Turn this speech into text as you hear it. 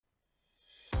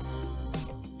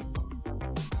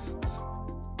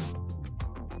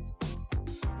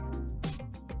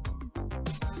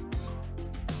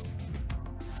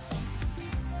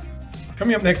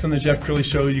Coming up next on the Jeff Crilly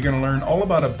Show, you're going to learn all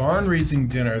about a barn-raising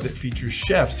dinner that features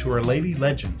chefs who are lady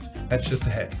legends. That's just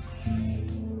ahead.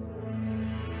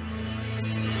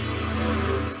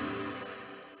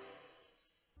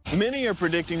 Many are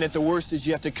predicting that the worst is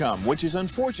yet to come, which is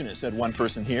unfortunate, said one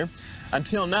person here.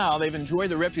 Until now, they've enjoyed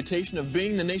the reputation of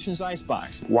being the nation's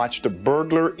icebox. Watched a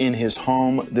burglar in his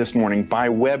home this morning by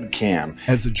webcam.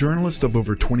 As a journalist of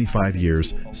over 25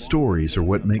 years, stories are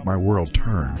what make my world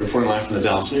turn. Reporting live from the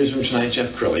Dallas newsroom tonight,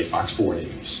 Jeff Crilly, Fox 4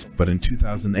 News. But in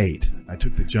 2008, I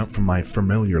took the jump from my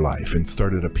familiar life and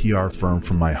started a PR firm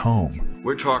from my home.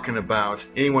 We're talking about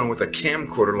anyone with a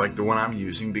camcorder like the one I'm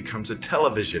using becomes a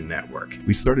television network.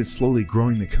 We started slowly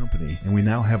growing the company, and we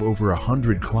now have over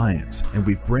 100 clients, and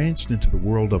we've branched into the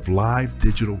world of live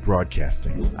digital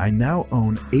broadcasting. I now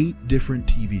own 8 different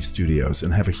TV studios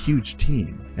and have a huge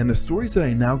team, and the stories that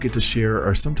I now get to share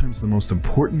are sometimes the most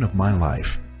important of my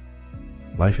life.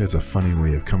 Life has a funny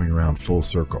way of coming around full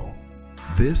circle.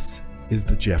 This is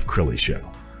the Jeff Crilly Show.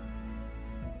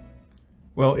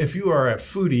 Well, if you are a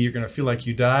foodie, you're going to feel like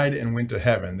you died and went to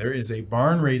heaven. There is a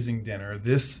barn-raising dinner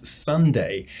this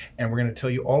Sunday, and we're going to tell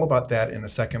you all about that in a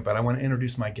second. But I want to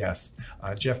introduce my guests.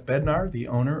 Jeff Bednar, the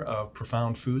owner of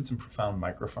Profound Foods and Profound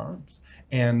Microfarms,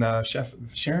 and Chef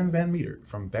Sharon Van Meter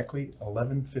from Beckley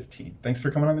 1115. Thanks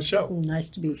for coming on the show. Nice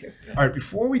to be here. All right,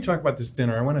 before we talk about this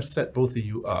dinner, I want to set both of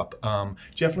you up.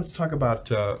 Jeff, let's talk about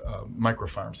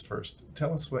Microfarms first.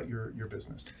 Tell us what your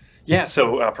business is. Yeah,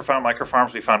 so Profound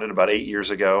Microfarms, we founded about 8 years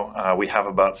ago. We have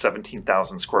about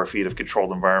 17,000 square feet of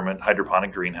controlled environment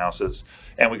hydroponic greenhouses,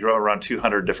 and we grow around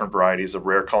 200 different varieties of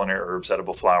rare culinary herbs,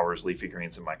 edible flowers, leafy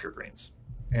greens, and microgreens.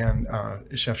 And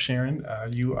Chef Sharon,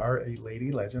 you are a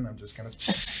lady legend. I'm just going to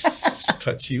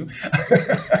touch you.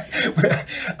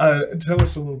 Tell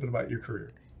us a little bit about your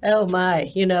career. Oh my,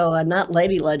 not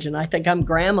lady legend. I think I'm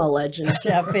grandma legend,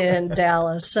 chef in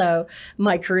Dallas. So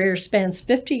my career spans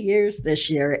 50 years this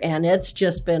year, and it's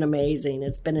just been amazing.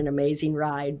 It's been an amazing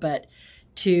ride. But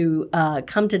to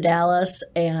come to Dallas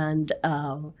and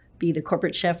be the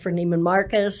corporate chef for Neiman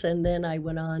Marcus, and then I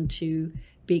went on to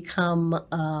become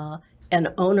an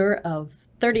owner of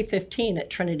 3015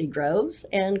 at Trinity Groves,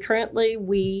 and currently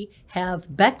we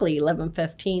have Beckley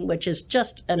 1115, which is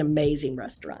just an amazing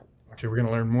restaurant. Okay, we're going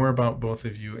to learn more about both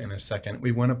of you in a second.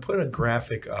 We want to put a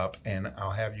graphic up, and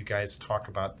I'll have you guys talk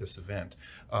about this event.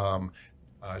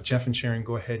 Jeff and Sharon,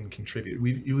 go ahead and contribute.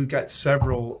 We've got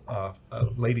several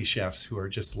lady chefs who are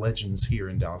just legends here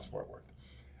in Dallas-Fort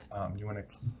Worth. You want to?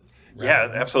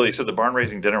 Yeah, absolutely. So the barn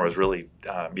raising dinner was really,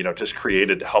 just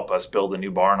created to help us build a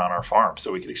new barn on our farm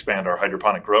so we could expand our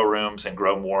hydroponic grow rooms and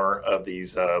grow more of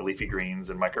these leafy greens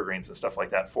and microgreens and stuff like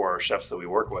that for our chefs that we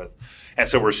work with. And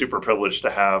so we're super privileged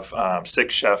to have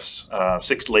 6 chefs,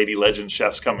 6 lady legend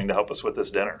chefs coming to help us with this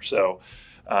dinner. So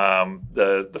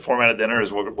the format of dinner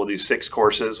is we'll do 6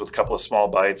 courses with a couple of small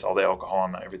bites, all the alcohol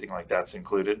and everything like that's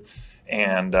included.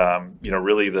 And,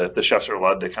 really the chefs are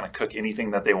allowed to kind of cook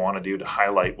anything that they want to do to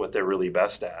highlight what they're really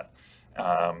best at.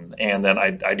 And then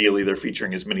ideally they're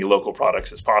featuring as many local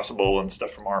products as possible and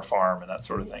stuff from our farm and that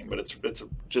sort of thing. But it's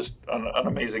just an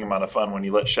amazing amount of fun when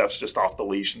you let chefs just off the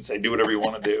leash and say, do whatever you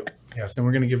want to do. Yes, and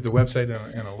we're going to give the website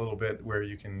in a little bit where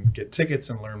you can get tickets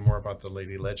and learn more about the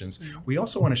Lady Legends. We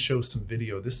also want to show some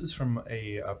video. This is from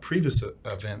a previous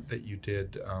event that you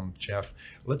did, Jeff.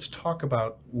 Let's talk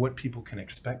about what people can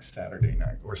expect Saturday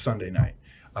night or Sunday night.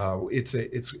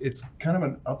 It's kind of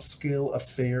an upscale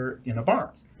affair in a barn.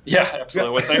 Yeah,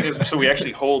 absolutely. What's nice is, so we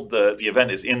actually hold the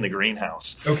event is in the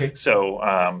greenhouse. Okay. So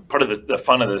part of the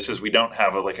fun of this is we don't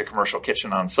have a commercial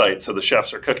kitchen on site. So the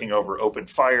chefs are cooking over open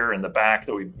fire in the back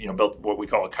that we built what we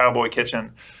call a cowboy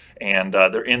kitchen. And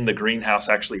they're in the greenhouse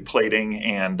actually plating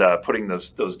and putting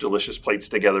those delicious plates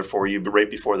together for you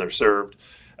right before they're served.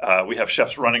 We have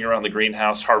chefs running around the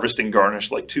greenhouse harvesting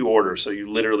garnish like 2 orders. So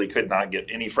you literally could not get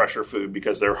any fresher food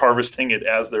because they're harvesting it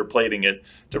as they're plating it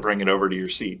to bring it over to your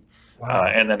seat. Wow.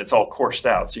 And then it's all coursed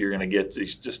out. So you're going to get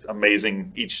these just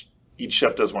amazing, each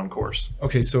chef does 1 course.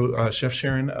 Okay. So Chef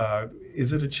Sharon,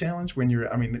 is it a challenge when you're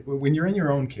in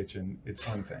your own kitchen, it's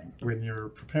one thing. When you're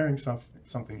preparing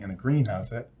something in a greenhouse,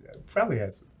 that probably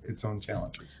has its own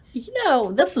challenges.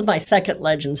 This is my second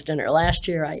Legends dinner. Last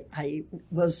year I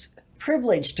was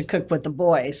privileged to cook with the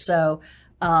boys. So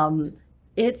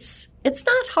it's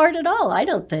not hard at all, I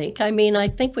don't think. I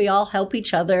think we all help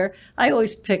each other. I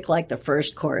always pick the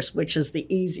first course, which is the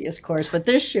easiest course. But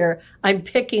this year I'm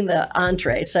picking the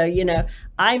entree. So,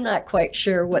 I'm not quite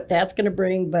sure what that's going to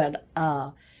bring. But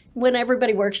when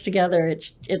everybody works together,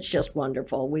 it's just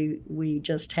wonderful. We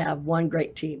just have one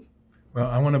great team. Well,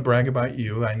 I want to brag about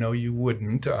you. I know you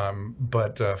wouldn't,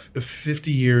 but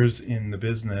 50 years in the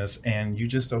business, and you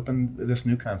just opened this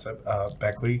new concept,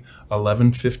 Beckley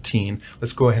 1115.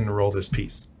 Let's go ahead and roll this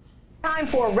piece. Time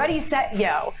for Ready, Set,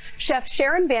 Yo. Chef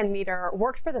Sharon Van Meter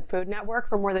worked for the Food Network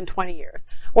for more than 20 years.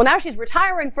 Well, now she's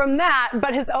retiring from that,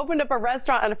 but has opened up a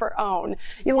restaurant of her own.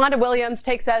 Yolanda Williams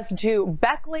takes us to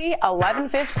Beckley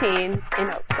 1115 in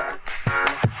Oak Cliff.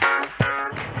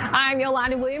 I'm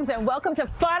Yolanda Williams, and welcome to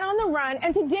Fun on the Run.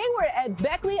 And today we're at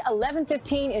Beckley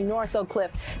 1115 in North Oak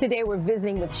Cliff. Today we're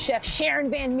visiting with Chef Sharon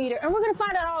Van Meter, and we're going to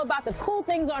find out all about the cool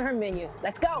things on her menu.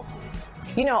 Let's go.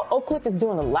 You know, Oak Cliff is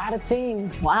doing a lot of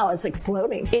things. Wow, it's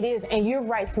exploding. It is, and you're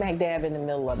right smack dab in the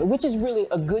middle of it, which is really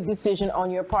a good decision on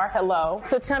your part. Hello.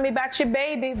 So tell me about your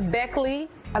baby, Beckley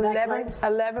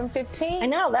 1115. I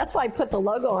know, that's why I put the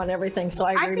logo on everything so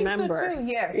I remember. I think so too,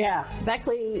 yes. Yeah,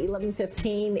 Beckley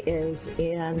 1115 is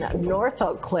in North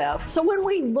Oak Cliff. So when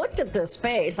we looked at this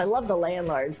space, I love the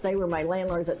landlords. They were my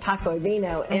landlords at Taco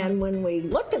Vino, and when we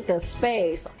looked at this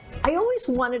space, I always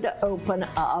wanted to open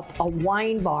up a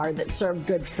wine bar that served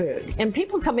good food. And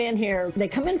people come in here, they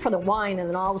come in for the wine, and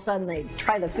then all of a sudden they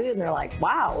try the food and they're like,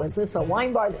 wow, is this a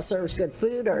wine bar that serves good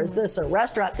food, or is this a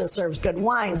restaurant that serves good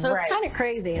wine? So it's kind of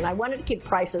crazy, and I wanted to keep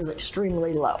prices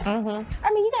extremely low. I mean,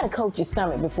 you got to coat your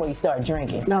stomach before you start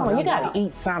drinking. You got to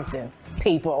eat something,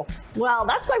 people. Well,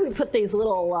 that's why we put these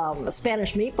little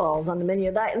Spanish meatballs on the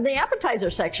menu. The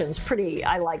appetizer section's pretty,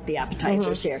 I like the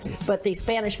appetizers here, but the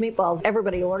Spanish meatballs,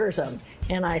 everybody orders them.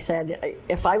 And I said,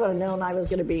 if I would have known I was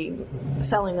going to be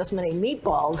selling this many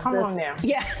meatballs. Come on now.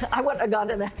 Yeah, I wouldn't have gone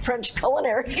to that French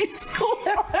culinary school.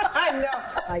 I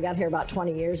know. I got here about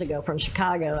 20 years ago from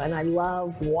Chicago, and I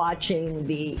love watching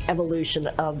the evolution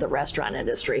of the restaurant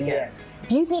industry here. Yes.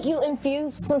 Do you think you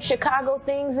infuse some Chicago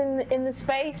things in the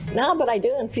space? No, but I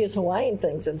do infuse Hawaiian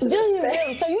things into Do this you space.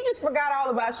 really? So you just forgot all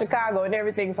about Chicago and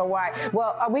everything's Hawaii.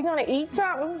 Well, are we going to eat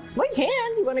something? We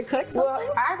can. You want to cook something?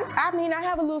 Well, I mean, I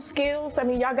have a little skills. I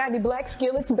mean, y'all got any black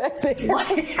skillets back there?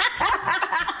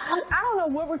 I don't know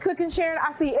what we're cooking, Sharon.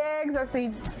 I see eggs. I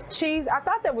see cheese. I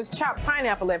thought that was chopped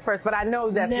pineapple at first, but I know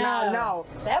that's not. No.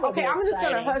 That would okay, be I'm just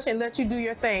going to exciting. hush and let you do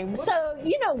your thing. So,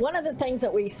 you know, one of the things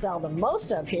that we sell the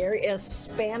most of here is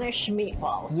Spanish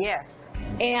meatballs. Yes.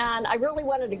 And I really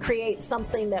wanted to create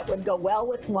something that would go well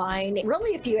with wine.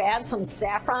 Really, if you add some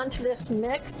saffron to this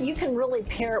mix, you can really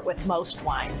pair it with most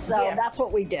wines. So that's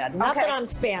what we did. Not that I'm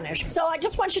Spanish. So I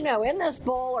just want you to know, in this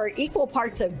bowl are equal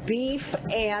parts of beef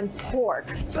and pork.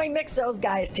 So we mix those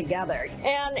guys together.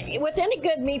 And with any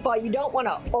good meatball, you don't want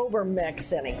to over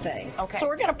mix anything. Okay. So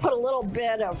we're going to put a little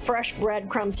bit of fresh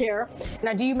breadcrumbs here.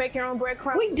 Now, do you make your own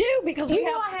breadcrumbs? We do, because we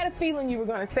have, I had a feeling you were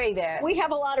going to say that. we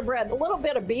have a lot of bread. A little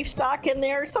bit of beef stock in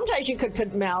there. Sometimes you could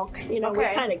put milk. You know, we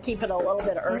kind of keep it a little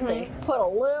bit earthy. Put a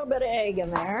little bit of egg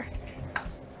in there.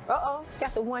 Uh-oh,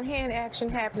 got the one hand action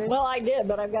happening. Well, I did,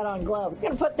 but I've got on gloves. I'm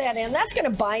going to put that in. That's going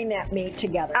to bind that meat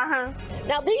together.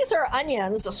 Now, these are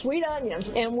onions, sweet onions,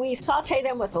 and we saute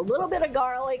them with a little bit of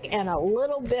garlic and a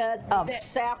little bit of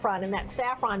saffron, and that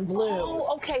saffron blooms.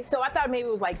 Oh, okay, so I thought maybe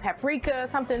it was like paprika,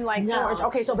 something like orange.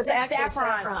 Okay, so it's that's actually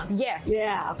saffron. Yes.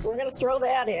 Yeah, so we're going to throw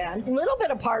that in. A little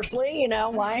bit of parsley, you know,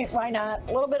 why not?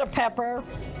 A little bit of pepper.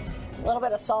 A little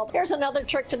bit of salt. Here's another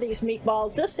trick to these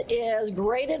meatballs. This is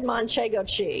grated Manchego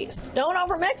cheese. Don't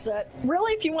overmix it.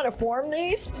 Really, if you want to form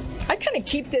these, I kind of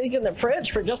keep these in the fridge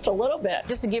for just a little bit.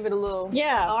 Just to give it a little...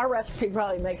 Yeah, our recipe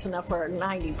probably makes enough for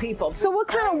 90 people. So what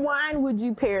kind of wine would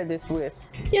you pair this with?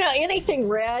 You know, anything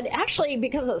red. Actually,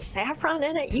 because of the saffron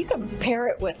in it, you can pair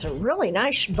it with a really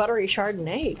nice buttery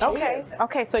Chardonnay, too.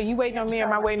 Okay, so you waiting on me or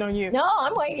am I waiting on you? No,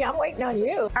 I'm waiting on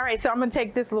you. All right, so I'm going to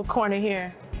take this little corner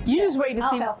here. You just wait to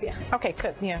see. I'll help you. Okay,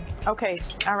 cook. Yeah. Okay.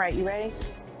 All right. You ready?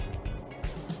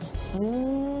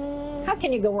 How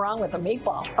can you go wrong with a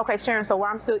meatball? Okay, Sharon. So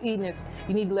while I'm still eating this,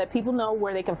 you need to let people know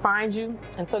where they can find you,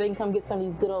 and so they can come get some of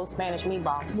these good old Spanish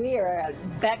meatballs. We are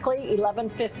at Beckley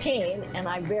 1115, and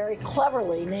I very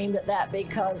cleverly named it that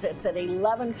because it's at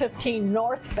 1115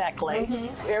 North Beckley.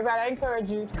 Everybody, I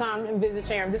encourage you to come and visit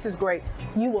Sharon. This is great.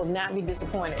 You will not be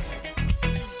disappointed.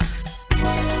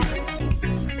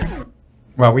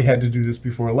 Well, we had to do this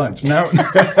before lunch. Now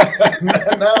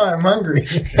I'm hungry.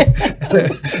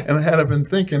 And had I been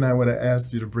thinking, I would have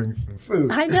asked you to bring some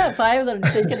food. I know. If I was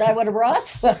thinking, I would have brought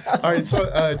some. All right,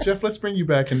 so Jeff, let's bring you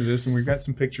back into this, and we've got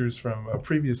some pictures from a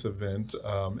previous event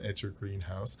at your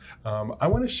greenhouse. I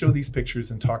want to show these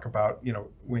pictures and talk about, you know,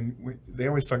 when they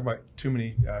always talk about too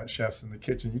many chefs in the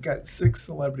kitchen. You've got 6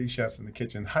 celebrity chefs in the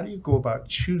kitchen. How do you go about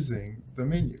choosing the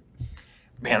menu?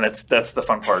 Man, that's the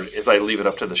fun part is I leave it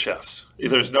up to the chefs.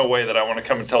 There's no way that I want to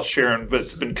come and tell Sharon, but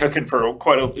it's been cooking for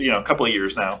quite a couple of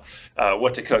years now,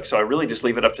 what to cook. So I really just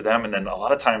leave it up to them. And then a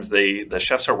lot of times the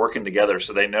chefs are working together,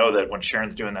 so they know that when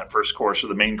Sharon's doing that first course or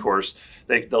the main course,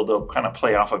 they'll kind of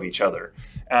play off of each other.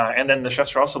 And then the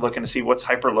chefs are also looking to see what's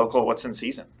hyper local, what's in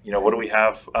season. What do we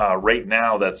have right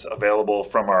now that's available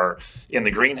in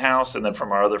the greenhouse, and then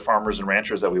from our other farmers and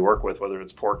ranchers that we work with, whether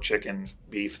it's pork, chicken,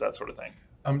 beef, that sort of thing.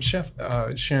 Chef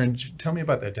Sharon, tell me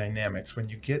about the dynamics when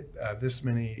you get this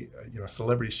many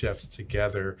celebrity chefs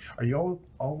together. Are you all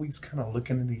always kind of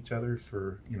looking at each other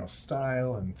for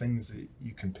style and things that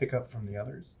you can pick up from the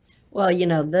others? Well,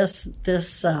 this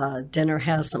dinner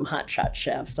has some hotshot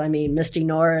chefs. I mean, Misty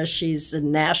Norris, she's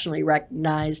nationally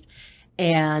recognized,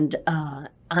 and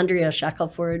Andrea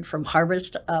Shackelford from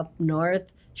Harvest up north,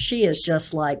 she is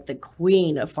just like the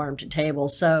queen of farm to table.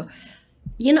 So,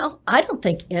 I don't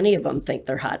think any of them think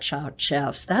they're hotshot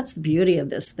chefs. That's the beauty of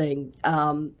this thing.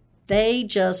 They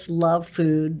just love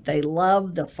food. They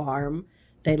love the farm.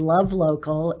 They love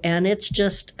local, and it's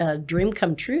just a dream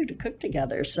come true to cook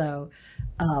together. So.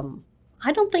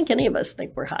 I don't think any of us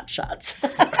think we're hot shots.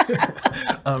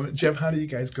 Jeff, how do you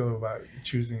guys go about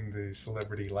choosing the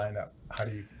celebrity lineup?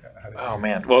 Oh,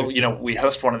 man. Well, we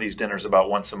host one of these dinners about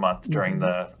once a month during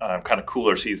the kind of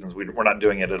cooler seasons. We're not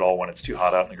doing it at all when it's too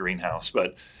hot out in the greenhouse.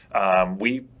 But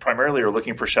we primarily are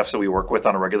looking for chefs that we work with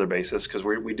on a regular basis because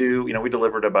we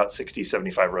deliver to about 60,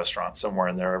 75 restaurants, somewhere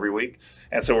in there every week.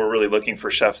 And so we're really looking for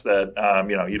chefs that,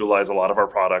 utilize a lot of our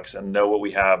products and know what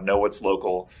we have, know what's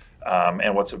local,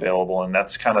 and what's available. And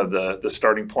that's kind of the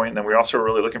starting point. And then we're also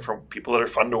really looking for people that are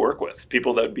fun to work with,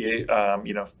 people that be,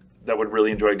 that would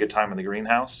really enjoy a good time in the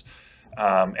greenhouse.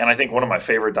 And I think one of my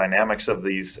favorite dynamics of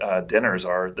these dinners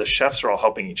are the chefs are all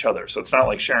helping each other. So it's not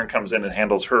like Sharon comes in and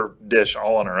handles her dish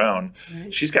all on her own.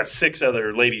 Right. She's got 6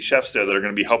 other lady chefs there that are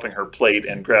going to be helping her plate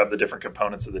and grab the different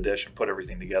components of the dish and put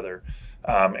everything together.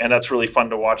 And that's really fun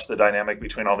to watch the dynamic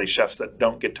between all these chefs that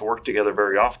don't get to work together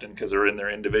very often because they're in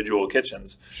their individual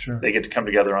kitchens. Sure. They get to come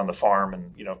together on the farm,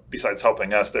 and besides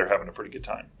helping us, they're having a pretty good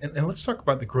time. And let's talk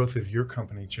about the growth of your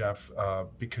company, Jeff,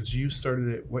 because you started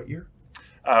it what year?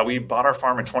 We bought our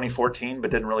farm in 2014,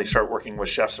 but didn't really start working with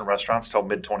chefs and restaurants till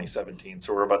mid-2017.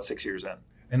 So we're about 6 years in.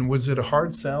 And was it a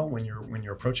hard sell when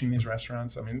you're approaching these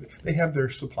restaurants? I mean, they have their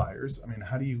suppliers. I mean,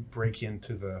 how do you break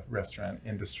into the restaurant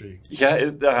industry?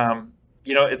 Yeah,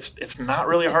 it's not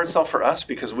really a hard sell for us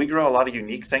because we grow a lot of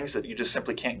unique things that you just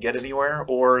simply can't get anywhere,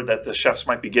 or that the chefs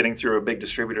might be getting through a big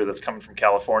distributor that's coming from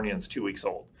California and it's 2 weeks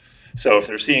old. So if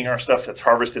they're seeing our stuff that's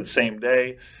harvested same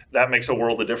day, that makes a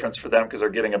world of difference for them because they're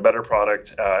getting a better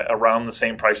product around the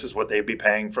same price as what they'd be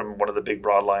paying from one of the big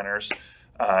broadliners.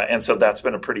 And so that's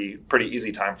been a pretty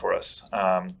easy time for us.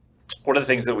 One of the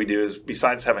things that we do is,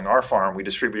 besides having our farm, we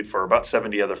distribute for about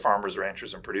 70 other farmers,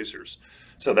 ranchers, and producers.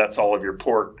 So that's all of your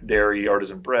pork, dairy,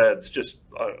 artisan breads, just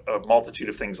a multitude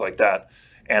of things like that.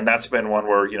 And that's been one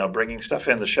where, bringing stuff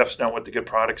in, the chefs know what the good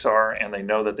products are, and they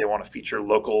know that they want to feature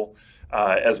local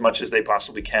as much as they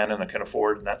possibly can and can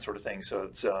afford, and that sort of thing. So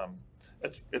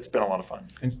it's been a lot of fun.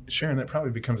 And Sharon, that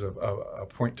probably becomes a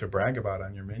point to brag about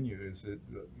on your menu, is that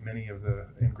many of the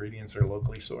ingredients are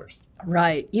locally sourced.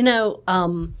 Right.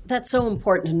 That's so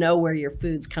important to know where your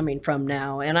food's coming from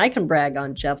now. And I can brag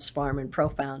on Jeff's farm in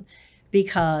Profound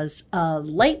because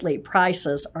lately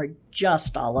prices are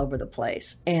just all over the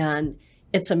place. And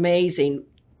it's amazing.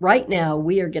 Right now,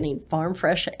 we are getting farm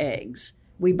fresh eggs.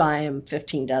 We buy them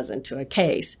 15 dozen to a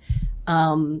case.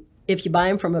 If you buy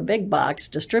them from a big box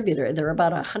distributor, they're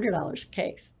about $100 a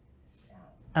case.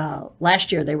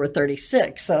 Last year, they were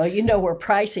 $36. So where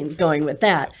pricing's going with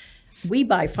that. We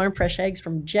buy farm fresh eggs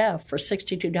from Jeff for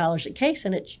 $62 a case,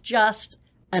 and it's just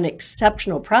an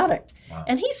exceptional product. Wow.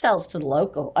 And he sells to the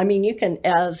local. I mean, you can,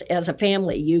 as a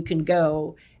family, you can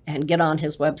go and get on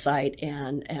his website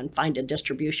and find a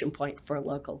distribution point for a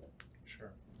local.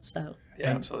 Sure. So.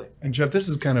 Yeah, absolutely. And Jeff, this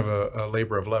is kind of a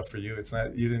labor of love for you. It's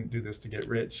not, you didn't do this to get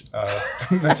rich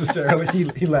necessarily.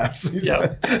 He laughs.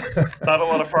 Yeah, not a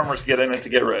lot of farmers get in it to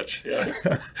get rich.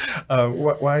 Yeah.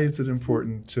 Why is it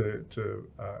important to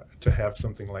have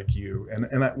something like you? And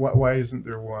why isn't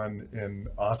there one in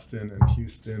Austin and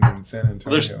Houston and San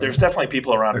Antonio? There's definitely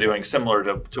people around doing similar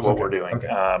to what we're doing,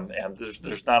 and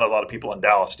there's not a lot of people in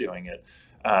Dallas doing it.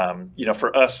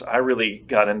 For us, I really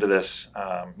got into this,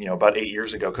 about 8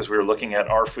 years ago because we were looking at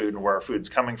our food and where our food's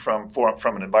coming from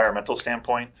an environmental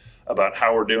standpoint. About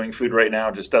how we're doing food right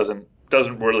now just doesn't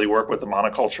doesn't really work with the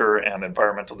monoculture and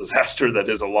environmental disaster that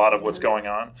is a lot of what's going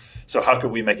on. So how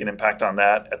could we make an impact on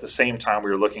that? At the same time,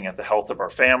 we were looking at the health of our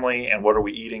family and what are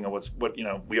we eating and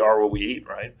we are what we eat,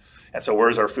 right? And so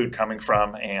where's our food coming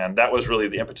from? And that was really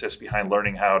the impetus behind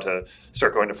learning how to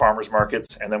start going to farmers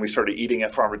markets. And then we started eating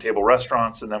at farm-to-table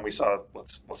restaurants. And then we saw,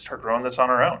 let's start growing this on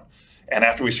our own. And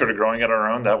after we started growing it on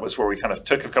our own, that was where we kind of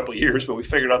took a couple of years, but we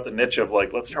figured out the niche of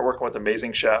like, let's start working with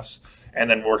amazing chefs and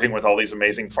then working with all these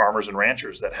amazing farmers and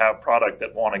ranchers that have product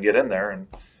that want to get in there, and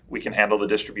we can handle the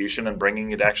distribution and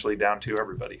bringing it actually down to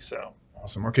everybody. So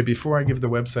awesome. Okay, before I give the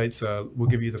websites, we'll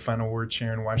give you the final word,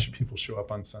 Sharon. Why should people show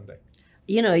up on Sunday?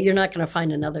 You know, you're not going to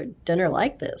find another dinner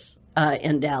like this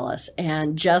in Dallas.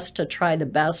 And just to try the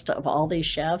best of all these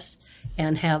chefs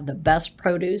and have the best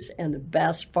produce and the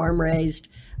best farm-raised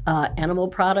animal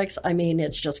products, I mean,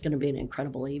 it's just going to be an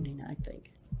incredible evening, I think.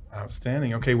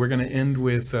 Outstanding. Okay, we're going to end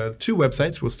with 2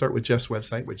 websites. We'll start with Jeff's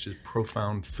website, which is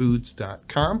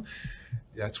profoundfoods.com.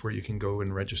 That's where you can go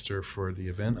and register for the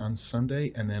event on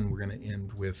Sunday. And then we're going to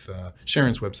end with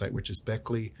Sharon's website, which is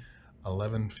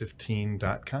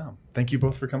Beckley1115.com. Thank you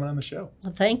both for coming on the show.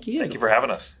 Well, thank you. Thank you for having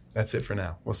us. That's it for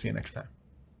now. We'll see you next time.